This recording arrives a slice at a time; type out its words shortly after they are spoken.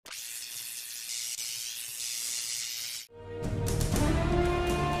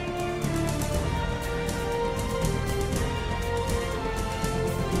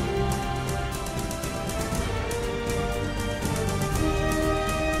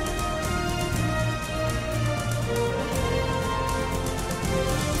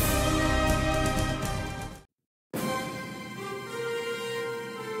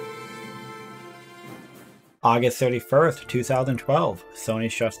August 31st, 2012, Sony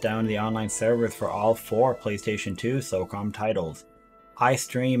shuts down the online servers for all 4 PlayStation 2 Socom titles. I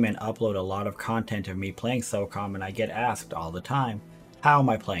stream and upload a lot of content of me playing Socom, and I get asked all the time, how am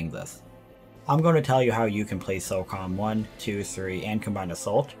I playing this? I'm going to tell you how you can play Socom 1, 2, 3, and Combined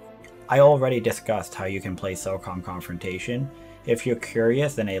Assault. I already discussed how you can play Socom Confrontation. If you're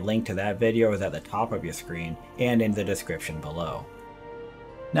curious, then a link to that video is at the top of your screen and in the description below.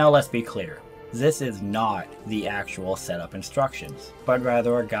 Now let's be clear. This is not the actual setup instructions, but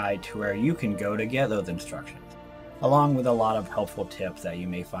rather a guide to where you can go to get those instructions, along with a lot of helpful tips that you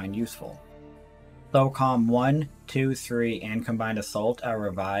may find useful. Socom 1, 2, 3, and Combined Assault are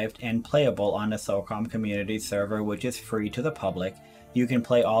revived and playable on the Socom community server, which is free to the public. You can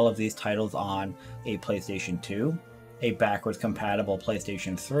play all of these titles on a PlayStation 2, a backwards compatible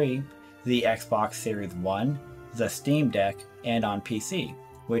PlayStation 3, the Xbox Series 1, the Steam Deck, and on PC,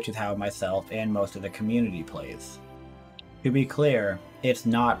 which is how myself and most of the community plays. To be clear, it's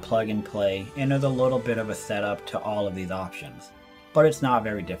not plug and play, and there's a little bit of a setup to all of these options, but it's not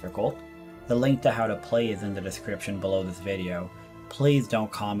very difficult. The link to how to play is in the description below this video. Please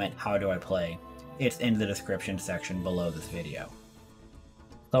don't comment how do I play, it's in the description section below this video.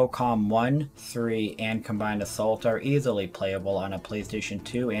 Socom 1, 3, and Combined Assault are easily playable on a PlayStation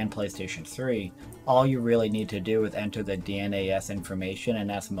 2 and PlayStation 3. All you really need to do is enter the DNAS information, and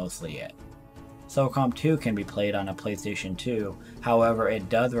that's mostly it. Socom 2 can be played on a PlayStation 2, however it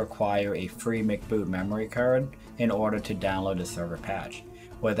does require a free McBoot memory card in order to download the server patch.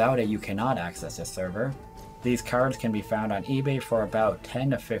 Without it, you cannot access the server. These cards can be found on eBay for about $10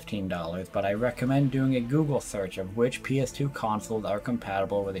 to $15, but I recommend doing a Google search of which PS2 consoles are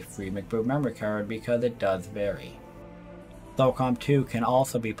compatible with a free McBoot memory card because it does vary. Socom 2 can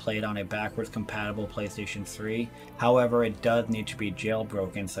also be played on a backwards compatible PlayStation 3, however it does need to be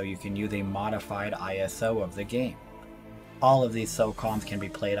jailbroken so you can use a modified ISO of the game. All of these Socoms can be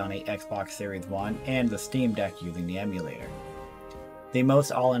played on a Xbox Series 1 and the Steam Deck using the emulator. The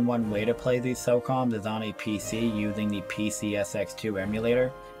most all-in-one way to play these Socoms is on a PC using the PCSX2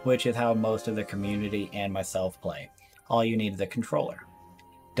 emulator, which is how most of the community and myself play. All you need is a controller.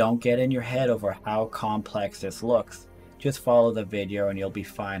 Don't get in your head over how complex this looks. Just follow the video and you'll be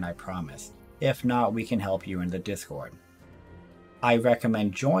fine, I promise. If not, we can help you in the Discord. I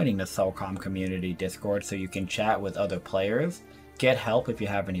recommend joining the Socom community Discord so you can chat with other players, get help if you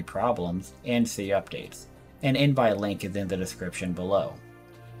have any problems, and see updates. An invite link is in the description below.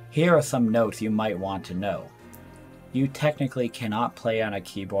 Here are some notes you might want to know. You technically cannot play on a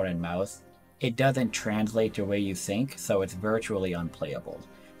keyboard and mouse. It doesn't translate the way you think, so it's virtually unplayable.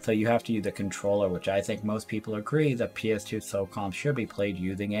 So you have to use a controller, which I think most people agree that PS2 Socom should be played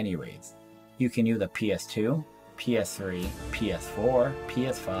using anyways. You can use a PS2, PS3, PS4,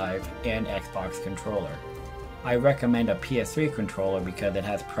 PS5, and Xbox controller. I recommend a PS3 controller because it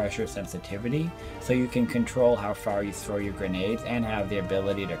has pressure sensitivity, so you can control how far you throw your grenades and have the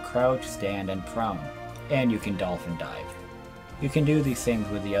ability to crouch, stand, and prone. And you can dolphin dive. You can do these things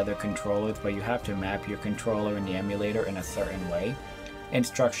with the other controllers, but you have to map your controller in the emulator in a certain way.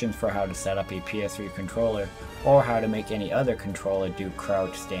 Instructions for how to set up a PS3 controller or how to make any other controller do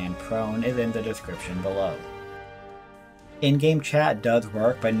crouch, stand, prone is in the description below. In-game chat does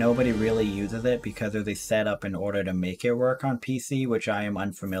work, but nobody really uses it because there's a setup in order to make it work on PC, which I am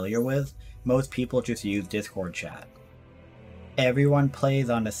unfamiliar with. Most people just use Discord chat. Everyone plays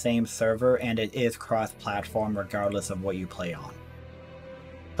on the same server and it is cross-platform regardless of what you play on.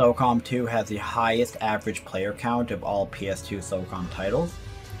 Socom 2 has the highest average player count of all PS2 Socom titles.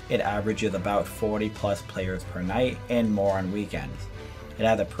 It averages about 40 plus players per night and more on weekends. It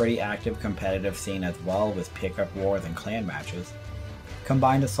has a pretty active competitive scene as well with pickup wars and clan matches.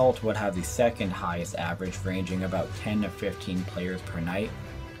 Combined Assault would have the second highest average, ranging about 10 to 15 players per night.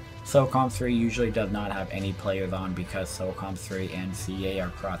 Socom 3 usually does not have any players on because Socom 3 and CA are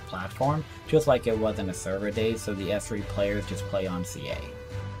cross-platform, just like it was in the server days, so the S3 players just play on CA.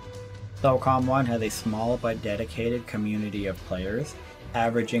 Socom 1 has a small but dedicated community of players,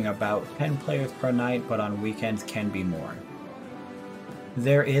 averaging about 10 players per night, but on weekends can be more.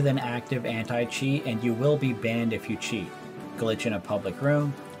 There is an active anti-cheat, and you will be banned if you cheat, glitch in a public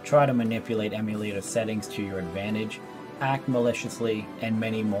room, try to manipulate emulator settings to your advantage, act maliciously, and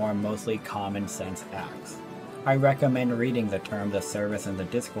many more mostly common sense acts. I recommend reading the terms of service in the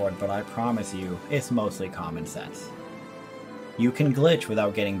Discord, but I promise you, it's mostly common sense. You can glitch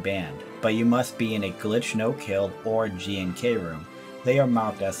without getting banned, but you must be in a glitch no kill or G&K room. They are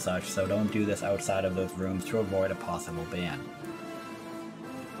marked as such, so don't do this outside of those rooms to avoid a possible ban.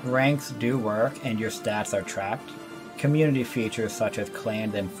 Ranks do work and your stats are tracked. Community features such as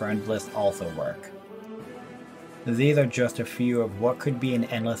clans and friends lists also work. These are just a few of what could be an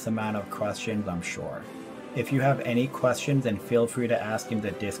endless amount of questions, I'm sure. If you have any questions, then feel free to ask in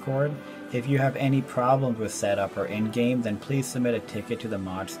the Discord. If you have any problems with setup or in-game, then please submit a ticket to the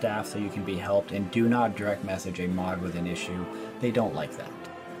mod staff so you can be helped, and do not direct message a mod with an issue. They don't like that.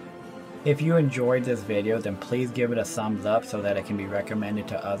 If you enjoyed this video, then please give it a thumbs up so that it can be recommended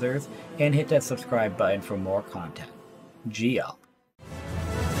to others, and hit that subscribe button for more content. GL.